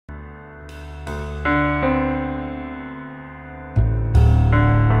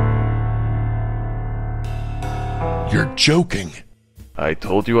joking. I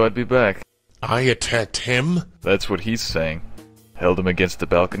told you I'd be back. I attacked him? That's what he's saying. Held him against the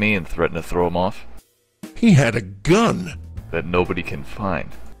balcony and threatened to throw him off. He had a gun. That nobody can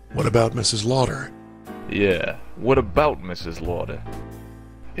find. What about Mrs. Lauder? Yeah, what about Mrs. Lauder?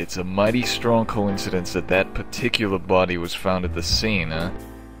 It's a mighty strong coincidence that that particular body was found at the scene, huh?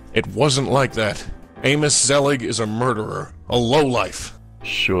 It wasn't like that. Amos Zelig is a murderer, a lowlife.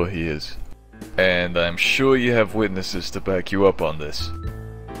 Sure he is. And I'm sure you have witnesses to back you up on this.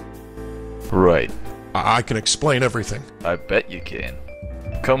 Right. I can explain everything. I bet you can.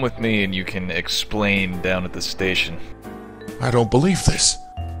 Come with me and you can explain down at the station. I don't believe this.